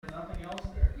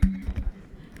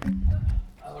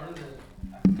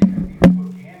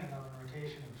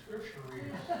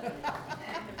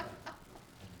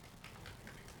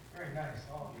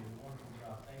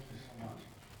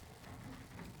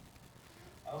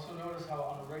also notice how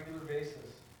on a regular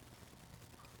basis,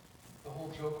 the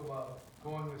whole joke about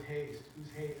going with haste,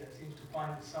 who's haste, that seems to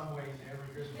find some way into every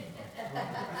Christmas.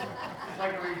 It's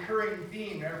like a recurring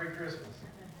theme every Christmas.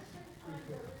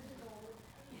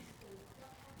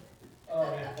 Oh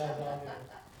yeah, that's all good.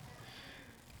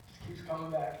 Just keeps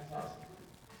coming back. It's awesome.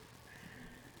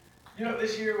 You know,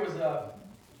 this year was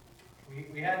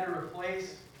we had to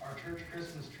replace our church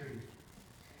Christmas tree.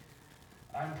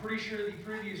 I'm pretty sure the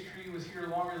previous tree was here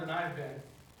longer than I've been.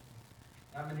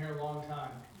 I've been here a long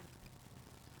time.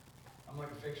 I'm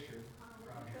like a fixture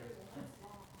around here.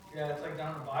 Yeah, it's like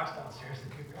down in a box downstairs.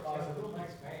 Oh, it's a real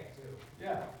nice bag, too.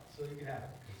 Yeah, so you can have it.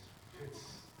 It's,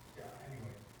 yeah,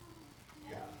 anyway.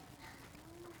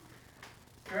 Yeah.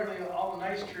 Apparently all the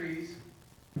nice trees,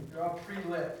 they're all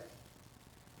pre-lit.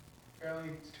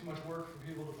 Apparently it's too much work for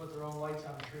people to put their own lights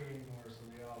on the tree anymore, so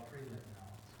they're all pre-lit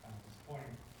now. It's kind of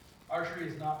disappointing. Our tree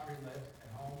is not pre-lit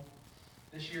at home.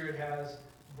 This year it has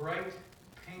bright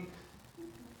pink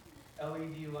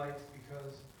LED lights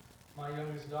because my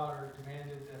youngest daughter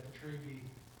demanded that the tree be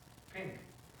pink.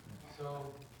 So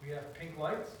we have pink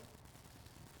lights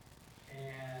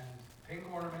and pink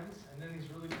ornaments, and then these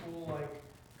really cool, like,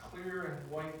 clear and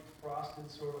white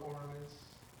frosted sort of ornaments.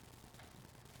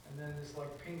 And then this,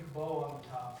 like, pink bow on the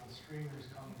top with streamers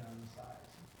coming down the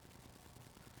sides.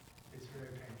 It's very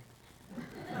pink.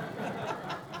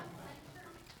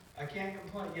 I can't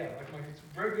complain. Yeah, it's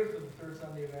very good for the third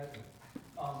Sunday of Advent.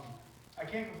 I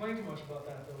can't complain too much about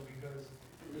that, though, because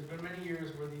there's been many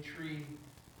years where the tree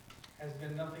has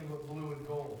been nothing but blue and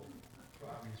gold, for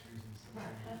obvious reasons. I'm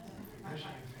a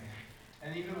Michigan fan.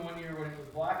 And even one year when it was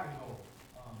black and gold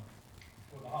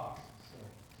for the Hawks.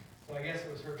 So I guess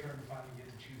it was her turn to finally get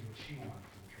to choose what she wanted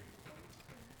for the tree.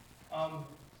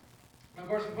 And of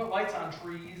course, we put lights on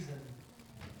trees, and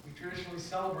we traditionally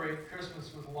celebrate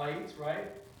Christmas with lights,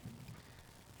 right?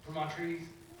 Put them on trees.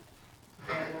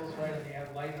 Candles, right? And they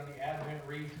have light on the Advent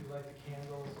wreath. We light the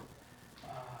candles.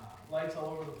 Lights all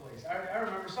over the place. I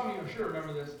remember, some of you I'm sure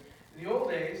remember this. In the old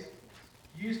days,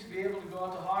 you used to be able to go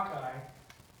out to Hawkeye,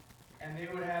 and they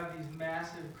would have these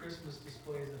massive Christmas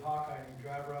displays at Hawkeye, and you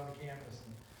drive around the campus,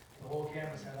 and the whole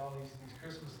campus had all these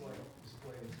Christmas light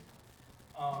displays.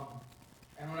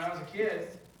 And when I was a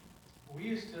kid, we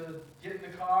used to get in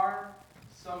the car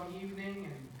some evening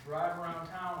and drive around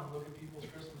town and look at people's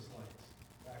Christmas lights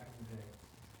back in the day.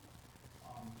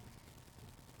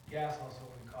 Gas also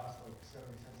only cost like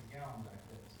 70 cents a gallon back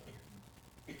then.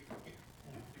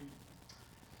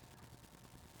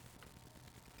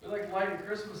 So, we like light at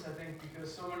Christmas, I think,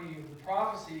 because so many of the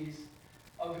prophecies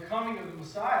of the coming of the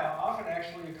Messiah often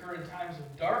actually occur in times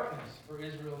of darkness for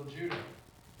Israel and Judah.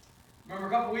 Remember a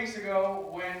couple weeks ago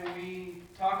when we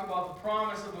talked about the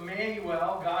promise of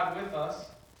Emmanuel, God with us,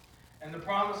 and the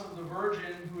promise of the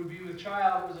virgin who would be with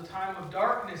child. It was a time of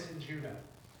darkness in Judah,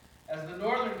 as the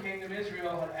northern kingdom,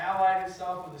 Israel, had allied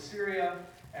itself with Assyria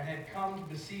and had come to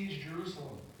besiege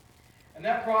Jerusalem. And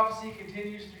that prophecy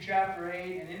continues through chapter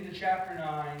 8 and into chapter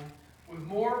 9 with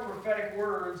more prophetic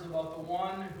words about the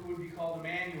one who would be called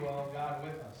Emmanuel, God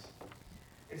with us.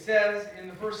 It says in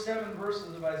the first 7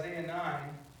 verses of Isaiah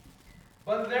 9,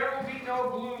 "But there will be no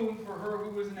gloom for her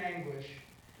who is in anguish.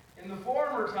 In the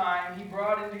former time he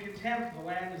brought into contempt the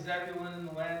land of Zebulun and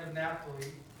the land of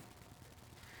Naphtali.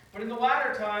 But in the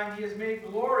latter time he has made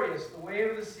glorious the way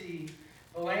of the sea,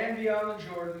 the land beyond the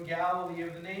Jordan, Galilee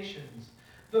of the nations.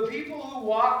 The people who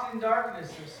walked in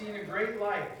darkness have seen a great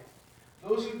light.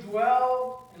 Those who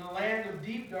dwell in a land of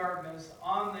deep darkness,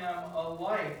 on them a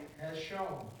light has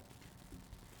shone.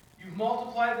 You've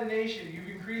multiplied the nation, you've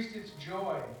increased its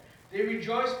joy. They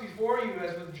rejoice before you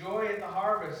as with joy at the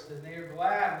harvest, and they are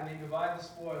glad when they divide the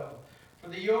spoil. For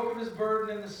the yoke of his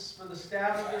burden and for the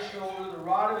staff of his shoulder, the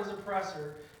rod of his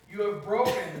oppressor, you have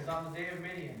broken as on the day of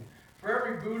Midian. For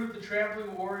every boot of the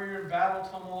trampling warrior in battle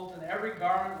tumult, and every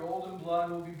garment rolled in blood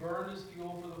will be burned as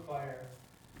fuel for the fire.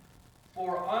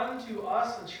 For unto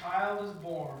us a child is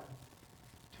born,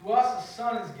 to us a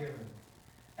son is given,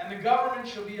 and the government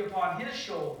shall be upon his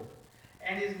shoulder,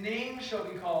 and his name shall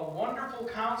be called Wonderful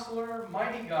Counselor,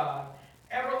 Mighty God,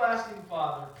 Everlasting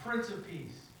Father, Prince of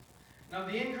Peace. Now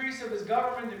the increase of his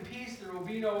government and peace there will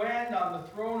be no end on the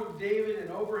throne of David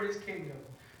and over his kingdom,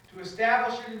 to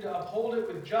establish it and to uphold it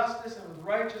with justice and with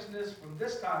righteousness from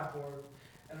this time forth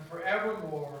and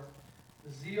forevermore.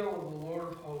 The zeal of the Lord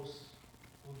of hosts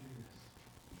will do this."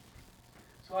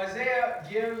 So Isaiah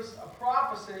gives a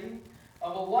prophecy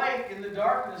of a light in the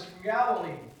darkness from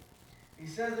Galilee. He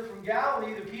says that from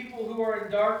Galilee, the people who are in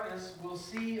darkness will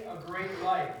see a great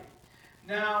light.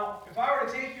 Now, if I were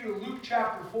to take you to Luke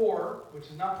chapter 4, which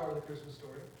is not part of the Christmas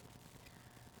story,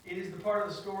 It is the part of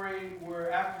the story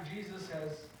where after Jesus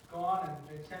has gone and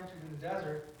been tempted in the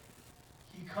desert,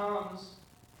 he comes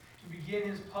to begin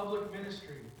his public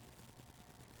ministry.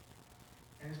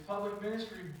 And his public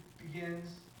ministry begins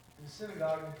in the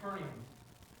synagogue in Capernaum,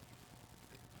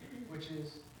 which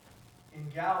is in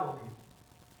Galilee,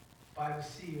 by the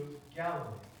Sea of Galilee.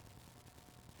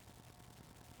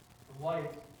 The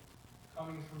light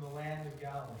coming from the land of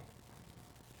Galilee,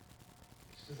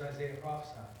 just as Isaiah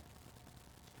prophesied.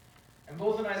 And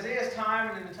both in Isaiah's time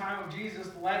and in the time of Jesus,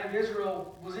 the land of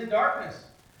Israel was in darkness.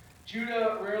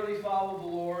 Judah rarely followed the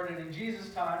Lord, and in Jesus'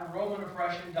 time, Roman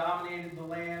oppression dominated the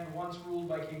land once ruled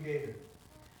by King David.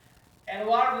 And a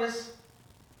lot of this,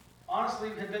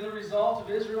 honestly, had been the result of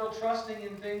Israel trusting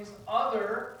in things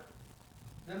other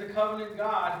than the covenant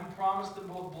God who promised them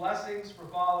both blessings for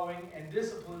following and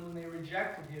discipline when they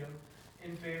rejected him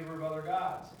in favor of other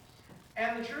gods.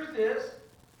 And the truth is,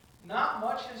 not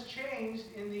much has changed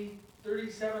in the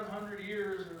 3,700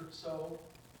 years or so.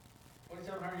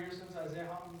 2,700 years since Isaiah.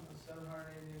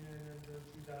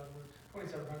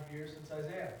 2,700 years since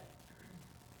Isaiah.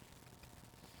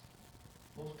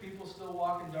 Most people still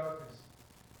walk in darkness.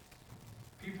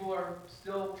 People are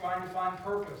still trying to find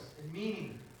purpose and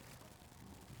meaning.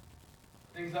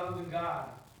 Things other than God.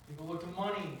 People look to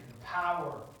money and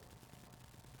power,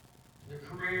 to their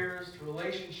careers, to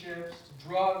relationships, to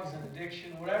drugs and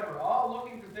addiction, whatever. All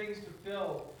looking for things to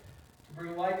fill, to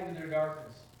bring light into their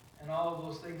darkness. And all of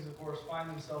those things, of course, find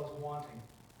themselves wanting.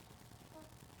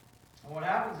 And what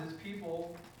happens is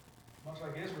people, much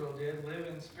like Israel did, live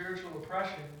in spiritual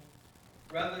oppression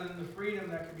rather than the freedom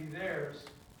that can be theirs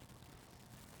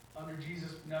under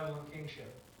Jesus' benevolent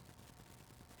kingship.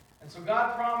 And so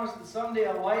God promised that someday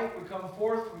a light would come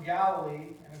forth from Galilee,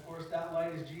 and of course that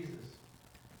light is Jesus.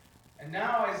 And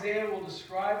now Isaiah will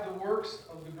describe the works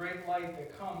of the great light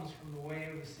that comes from the way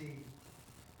of the sea.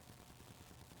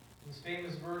 In this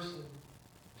famous verse in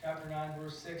chapter 9,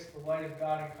 verse 6, the light of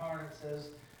God incarnate says,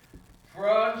 "For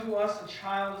unto us a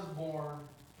child is born,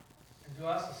 and to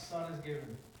us a son is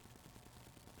given.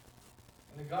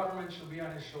 And the government shall be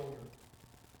on his shoulder.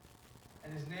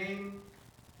 And his name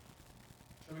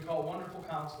shall be called Wonderful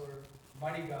Counselor,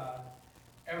 Mighty God,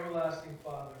 Everlasting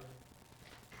Father,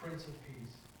 Prince of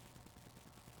Peace."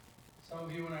 Some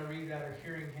of you, when I read that, are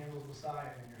hearing Handel's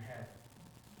Messiah in your head.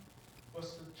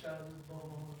 What's the child is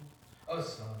born? A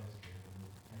son is given.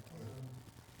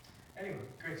 Anyway,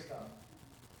 great stuff.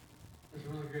 There's a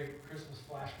really great Christmas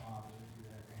flash mob that do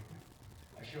that. Anyway,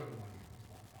 I showed it one year.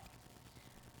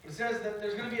 It says that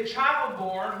there's going to be a child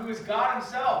born who is God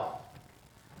himself.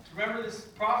 Remember, this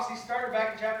prophecy started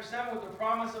back in chapter 7 with the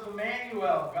promise of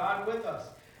Emmanuel, God with us.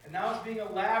 And now it's being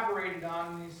elaborated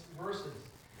on in these verses.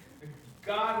 The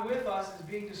God with us is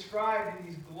being described in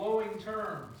these glowing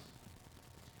terms.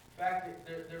 In fact,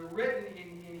 they're written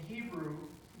in Hebrew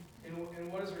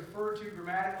in what is referred to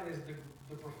grammatically as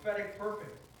the prophetic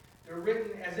perfect. They're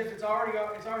written as if it's already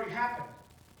happened,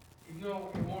 even though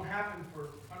it won't happen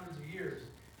for hundreds of years.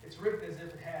 It's written as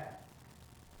if it had.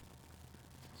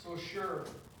 So sure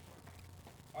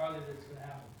are they that it's going to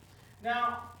happen.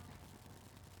 Now,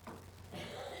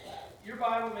 your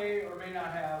Bible may or may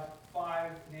not have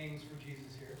 5 names for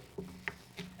Jesus here.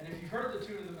 And if you've heard the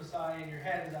tune of the Messiah in your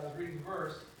head as I was reading the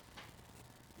verse,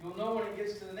 you'll know when it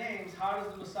gets to the names, how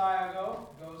does the Messiah go?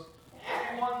 It goes,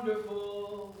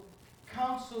 Wonderful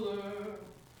Counselor,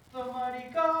 the Mighty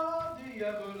God, the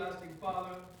Everlasting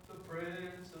Father, the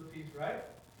Prince of Peace, right?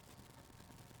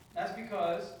 That's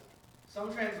because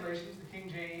some translations, the King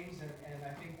James, and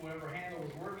I think whatever Handel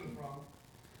was working from,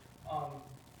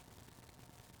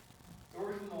 they're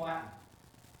working from the Latin.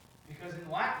 Because in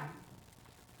Latin,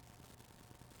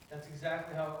 that's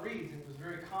exactly how it reads. It was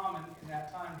very common in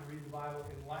that time to read the Bible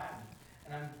in Latin.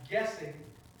 And I'm guessing,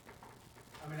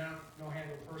 I mean, I don't know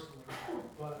Handel personally,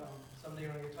 but someday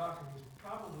when I get talking, he was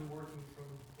probably working from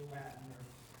the Latin.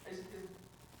 Is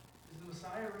the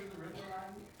Messiah originally written in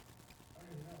Latin? I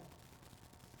don't even know.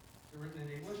 Is it written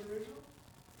in English originally?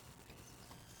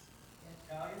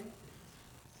 Italian?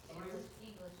 Somebody else?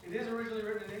 English. It is originally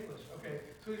written in English. Okay,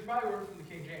 so he's probably written from the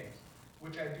King James,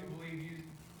 which I do believe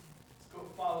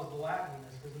follows the Latin in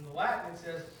this, because in the Latin it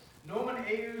says, Nomen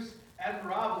eius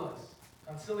admirabilis,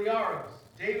 conciliaros,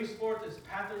 Deus fortis,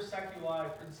 pater seculi,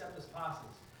 princeps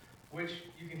passus, which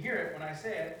you can hear it when I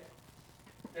say it,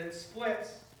 that it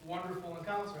splits Wonderful and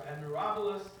Counselor,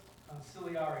 admirabilis,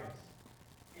 conciliarius,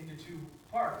 into 2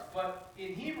 parts. But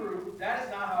in Hebrew, that is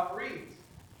not how it reads.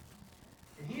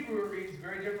 In Hebrew, it reads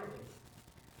very differently.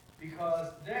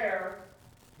 Because there,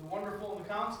 the Wonderful and the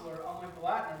Counselor, unlike the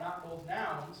Latin, are not both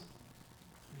nouns.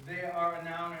 They are a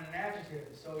noun and an adjective.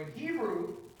 So in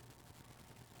Hebrew,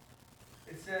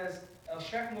 it says, El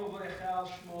Shekmo V'Echal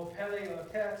Shmo Pele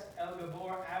Yotet El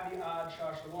Gabor Abiad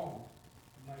Shar Shalom.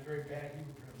 My very bad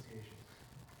Hebrew pronunciation.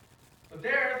 But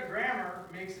there, the grammar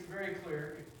makes it very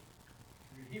clear, if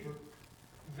you read Hebrew,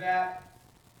 that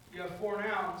you have 4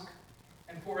 nouns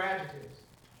and 4 adjectives.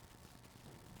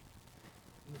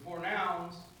 And the 4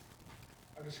 nouns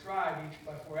are described each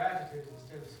by 4 adjectives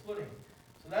instead of splitting.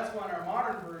 So that's why in our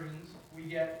modern versions we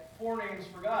get 4 names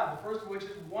for God. The first of which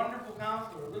is Wonderful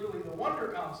Counselor, literally the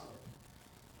Wonder Counselor.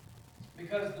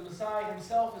 Because the Messiah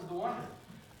himself is the wonder.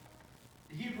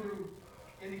 The Hebrew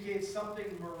indicates something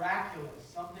miraculous,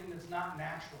 something that's not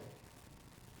natural.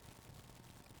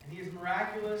 And he is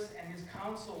miraculous, and his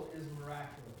counsel is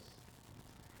miraculous.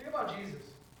 Think about Jesus.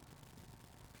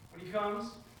 When he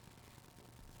comes,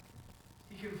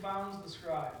 he confounds the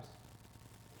scribes.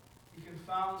 He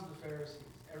confounds the Pharisees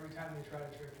every time they try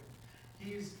to trick him.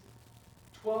 He's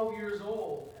 12 years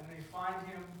old, and they find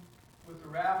him with the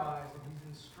rabbis, and he's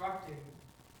instructing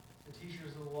the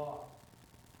teachers of the law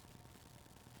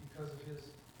because of his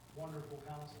wonderful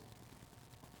counsel,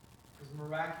 his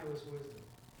miraculous wisdom.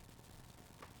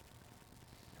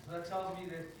 So that tells me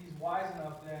that he's wise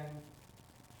enough then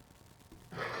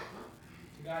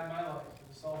to guide my life,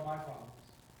 to solve my problems.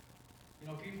 You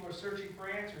know, people are searching for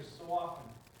answers so often.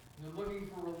 And they're looking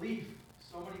for relief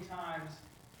so many times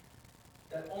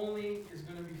that only is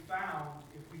going to be found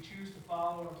if we choose to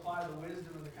follow and apply the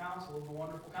wisdom and the counsel of the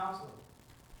wonderful counselor.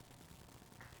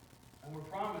 And we're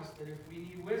promised that if we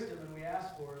need wisdom and we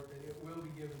ask for it, that it will be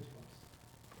given to us.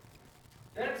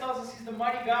 Then it tells us he's the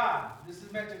mighty God. This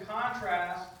is meant to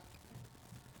contrast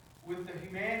with the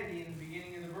humanity in the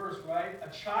beginning of the verse, right? A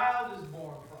child is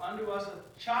born. For unto us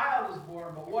a child is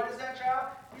born. But what is that child?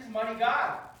 He's mighty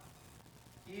God.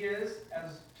 He is,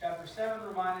 as chapter 7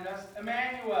 reminded us,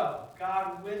 Emmanuel,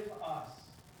 God with us.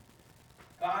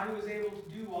 God who is able to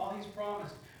do all he's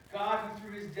promised. God who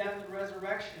through his death and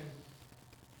resurrection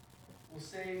will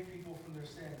save people from their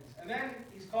sins. And then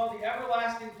he's called the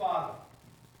Everlasting Father.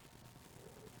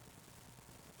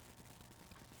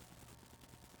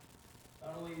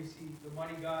 Not only is he the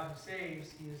mighty God who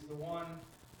saves, he is the one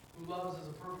who loves as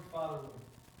a perfect father would.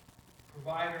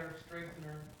 Provider,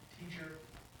 strengthener, teacher.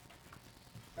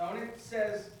 Now when it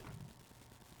says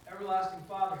Everlasting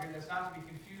Father here, that's not to be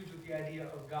confused with the idea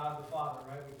of God the Father,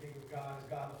 right? We think of God as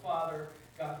God the Father,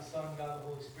 God the Son, God the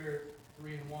Holy Spirit,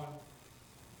 3 in 1.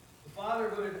 The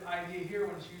fatherhood idea here,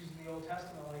 when it's used in the Old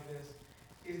Testament like this,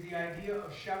 is the idea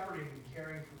of shepherding and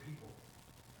caring for people.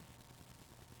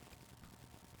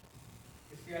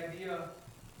 It's the idea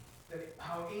that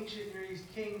how ancient Near East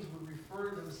kings would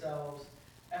refer to themselves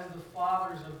as the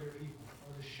fathers of their people,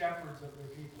 or the shepherds of their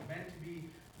people, meant to be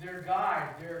their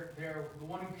guide, they're the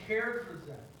one who cared for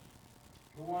them,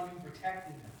 the one who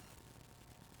protected them.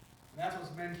 And that's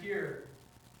what's meant here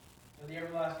by the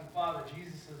Everlasting Father.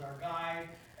 Jesus is our guide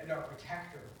and our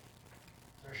protector,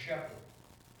 our shepherd.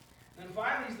 And then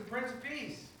finally, he's the Prince of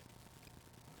Peace.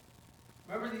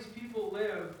 Remember, these people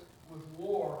lived with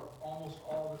war almost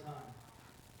all the time.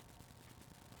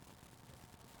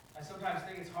 I sometimes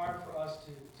think it's hard for us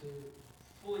to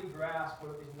fully grasp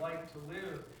what it was like to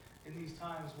live in these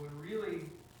times when really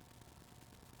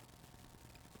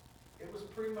it was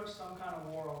pretty much some kind of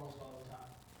war almost all the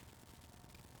time.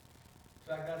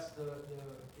 In fact, that's the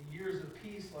years of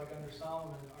peace, like under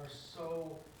Solomon, are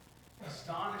so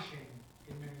astonishing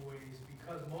in many ways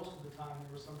because most of the time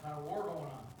there was some kind of war going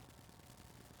on.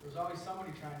 There was always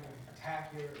somebody trying to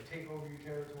attack you or take over your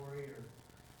territory, or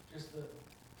just the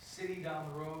city down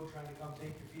the road trying to come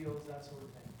take your fields, that sort of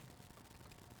thing.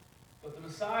 But the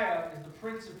Messiah is the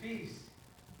Prince of Peace.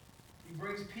 He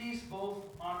brings peace both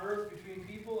on earth between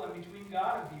people and between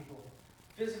God and people.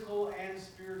 Physical and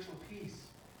spiritual peace.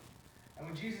 And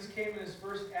when Jesus came in his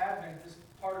first advent, this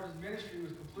part of his ministry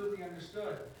was completely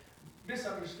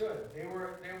misunderstood. They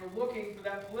were looking for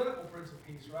that political Prince of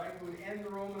Peace, right? Who would end the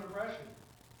Roman oppression.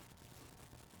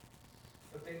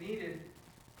 But they needed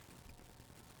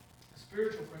a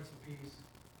spiritual Prince of Peace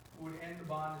who would end the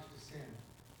bondage to sin.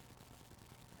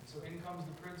 And so in comes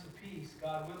the Prince of Peace,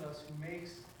 God with us, who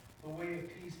makes the way of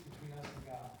peace between us and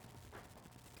God.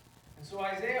 And so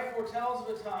Isaiah foretells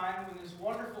of a time when this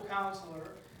wonderful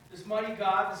counselor, this mighty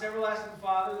God, this everlasting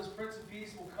Father, this Prince of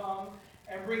Peace will come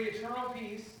and bring eternal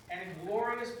peace and a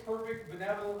glorious, perfect,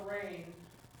 benevolent reign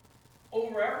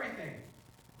over everything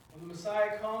when the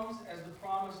Messiah comes as the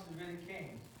promised Davidic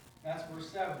king. That's verse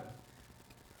 7.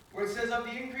 Where it says, of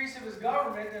the increase of his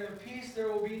government and of peace there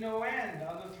will be no end,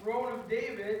 on the throne of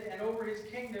David and over his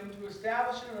kingdom, to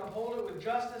establish it and uphold it with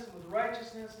justice and with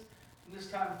righteousness from this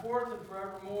time forth and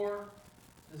forevermore.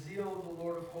 The zeal of the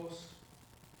Lord of hosts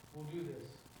will do this.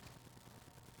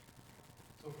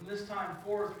 But from this time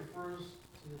forth refers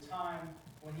to the time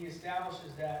when he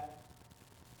establishes that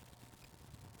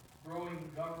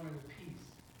growing government of peace.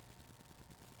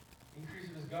 Increase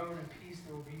of his government and peace,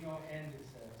 there will be no end, it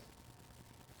says.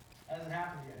 Hasn't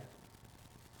happened yet.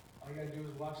 All you gotta do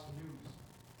is watch the news.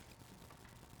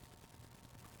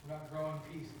 We're not growing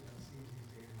peace, it seems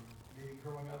these days. We're maybe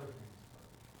growing other things,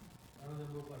 but none of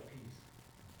them look like peace.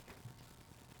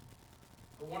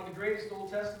 But one of the greatest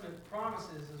Old Testament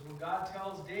promises is when God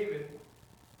tells David,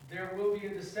 there will be a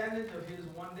descendant of his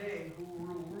one day who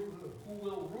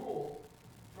will rule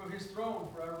from his throne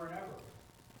forever and ever.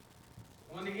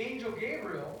 When the angel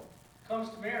Gabriel comes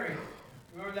to Mary,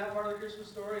 remember that part of the Christmas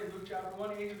story in Luke chapter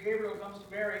 1? Angel Gabriel comes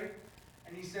to Mary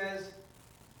and he says,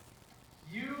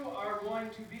 you are going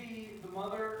to be the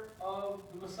mother of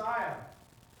the Messiah.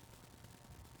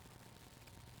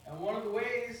 And one of the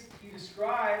ways he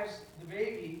describes the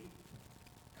baby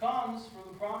comes from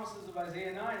the promises of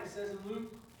Isaiah 9. It says in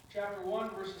Luke chapter 1,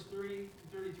 verses 30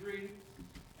 to 33,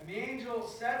 and the angel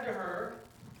said to her,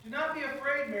 do not be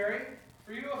afraid, Mary,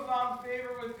 for you have found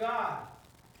favor with God.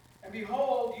 And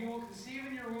behold, you will conceive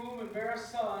in your womb and bear a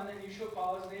son, and you shall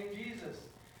call his name Jesus.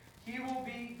 He will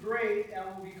be great and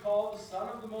will be called the Son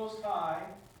of the Most High.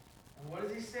 And what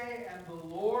does he say? And the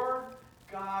Lord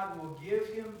God will give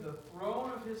him the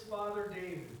throne of his father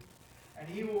David. And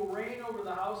he will reign over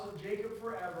the house of Jacob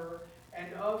forever,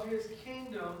 and of his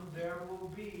kingdom there will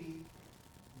be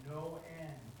no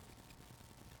end.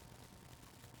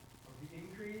 Of the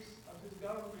increase of his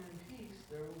government and peace,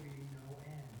 there will be no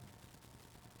end.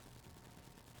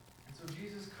 And so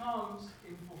Jesus comes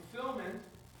in fulfillment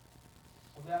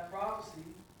of that prophecy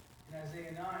in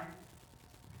Isaiah 9.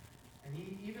 And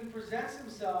he even presents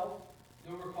himself,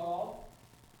 you'll recall,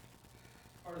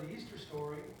 part of the Easter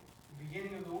story, the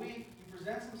beginning of the week, he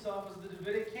presents himself as the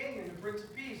Davidic king and the Prince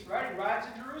of Peace, right? He rides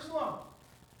to Jerusalem,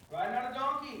 riding on a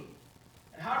donkey.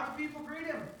 And how do the people greet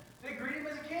him? They greet him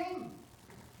as a king.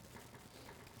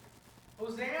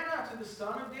 Hosanna to the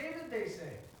Son of David, they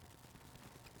say.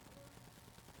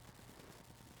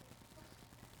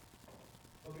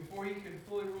 But before he could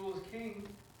fully rule as king,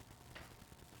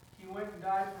 he went and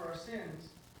died for our sins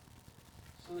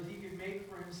so that he could make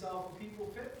for himself a people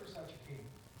fit for such a king.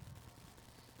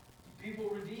 People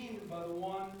redeemed by the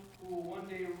one who will one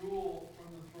day rule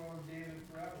from the throne of David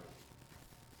forever.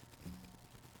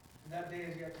 And that day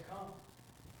is yet to come.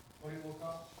 But he will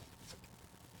come.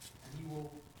 And he will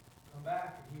come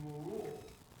back and he will rule.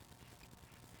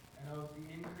 And of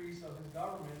the increase of his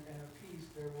government and of peace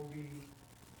there will be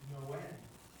no end.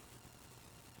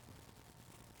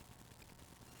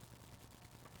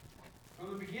 From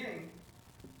the beginning,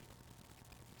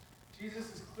 Jesus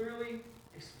is clearly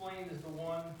explained as the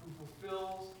one who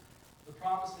fulfills the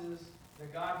promises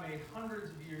that God made hundreds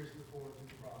of years before through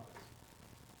the prophets.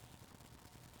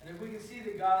 And if we can see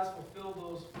that God has fulfilled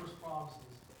those first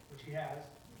promises, which he has,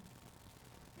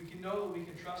 we can know that we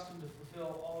can trust him to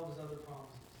fulfill all of his other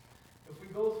promises. If we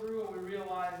go through and we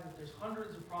realize that there's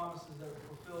hundreds of promises that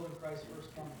were fulfilled in Christ's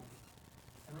first coming,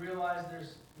 and realize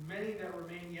there's many that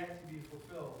remain yet to be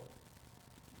fulfilled,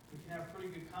 we can have pretty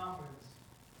good confidence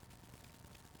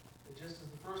that just as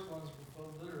the first ones were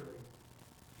fulfilled literally,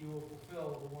 he will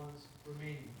fulfill the ones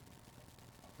remaining.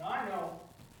 Now I know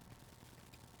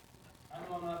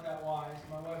I'm not that wise.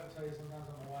 My wife will tell you sometimes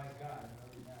I'm a wise guy, but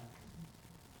other than that,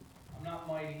 I'm not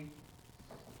mighty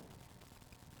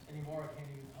anymore. I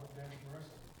can't even outbench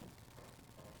Marissa.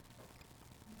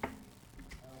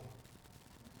 Oh.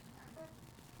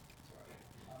 Sorry.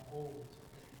 I'm old. It's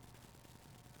okay.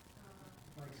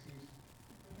 My excuse.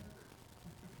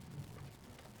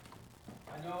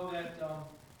 I know that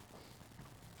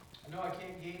I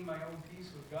can't gain my own peace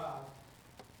with God.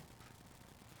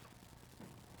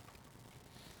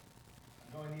 I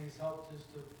know I need his help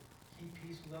just to keep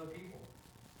peace with other people.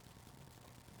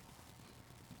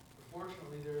 But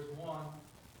fortunately, there is one,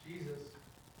 Jesus,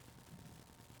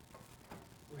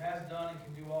 who has done and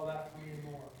can do all that for me and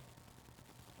more.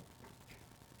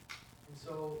 And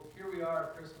so here we are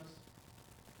at Christmas.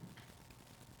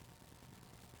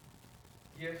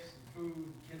 Gifts and food,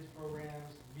 and kids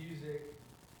programs, music,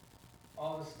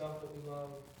 all the stuff that we love.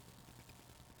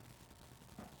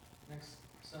 Next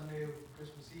Sunday,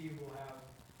 Christmas Eve, we'll have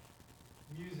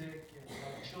music and we'll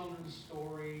have a children's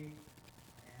story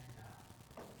and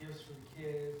gifts for the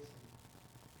kids.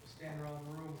 And we'll stand around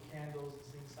the room with candles and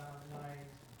sing Silent Night.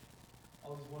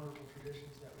 All these wonderful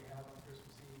traditions that we have on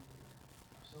Christmas Eve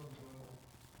are so enjoyable.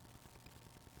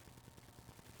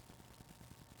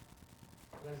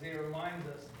 But Isaiah reminds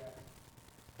us that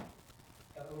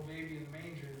that little baby in the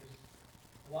manger is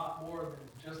a lot more than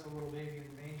just a little baby in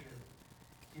the manger.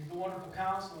 He's the wonderful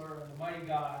counselor and the mighty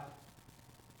God,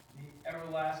 the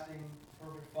everlasting,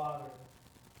 perfect Father,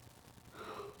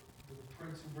 the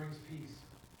Prince who brings peace,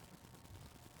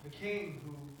 the King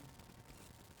who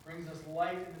brings us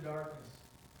light in the darkness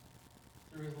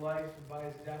through his life and by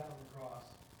his death on the cross.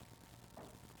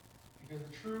 Because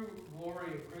the true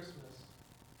glory of Christmas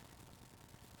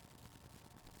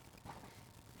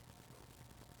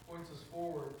points us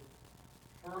forward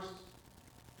first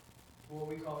to what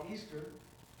we call Easter,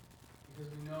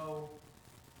 because we know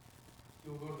he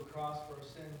will go to the cross for our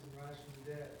sins and rise from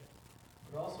the dead.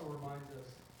 But also reminds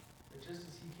us that just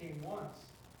as he came once,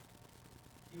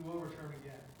 he will return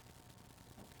again.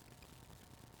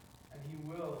 And he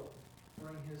will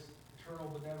bring his eternal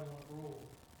benevolent rule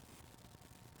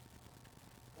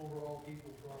over all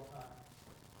people for all time.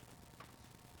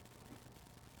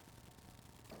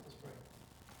 Let's pray.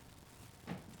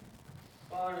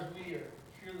 Father, as we are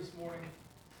here this morning,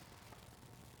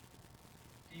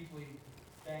 deeply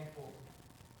thankful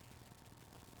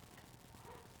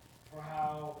for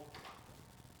how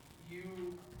you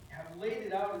have laid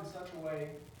it out in such a way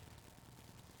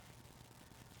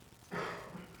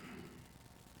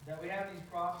that we have these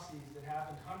prophecies that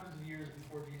happened hundreds of years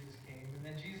before Jesus came, and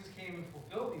then Jesus came and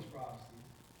fulfilled these prophecies.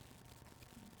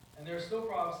 And there are still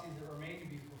prophecies that remain to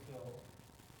be fulfilled,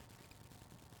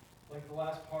 like the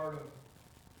last part of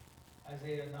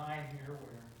Isaiah 9 here,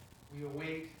 where we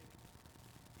await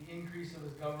the increase of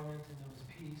his government and of his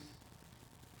peace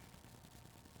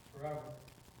forever.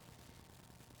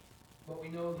 But we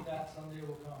know that that someday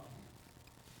will come.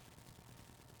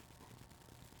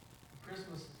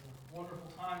 Christmas is a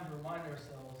wonderful time to remind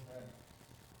ourselves that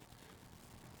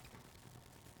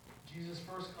Jesus'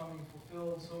 first coming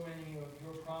fulfilled so many of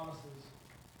your promises.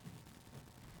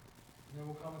 And there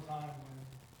will come a time when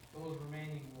those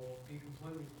remaining will be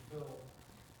completely fulfilled.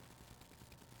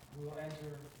 We will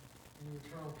enter into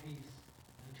eternal peace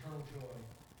and eternal joy in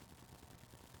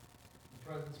the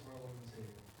presence of our Lord and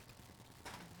Savior.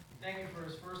 We thank you for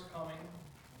his first coming,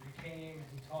 when he came and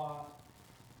he taught,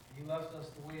 and he left us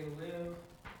the way to live,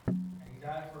 and he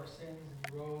died for our sins, and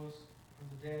he rose from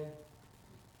the dead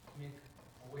to make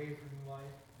a way for new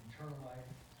life, eternal life.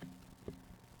 And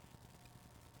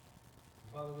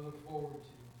Father, we look forward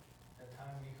to that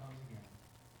time when he comes again,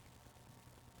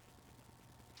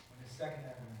 when his second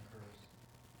advent occurs,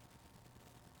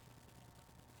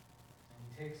 and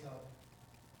he takes up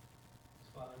his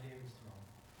father David's throne,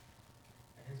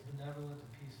 and his benevolent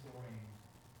and peaceful reign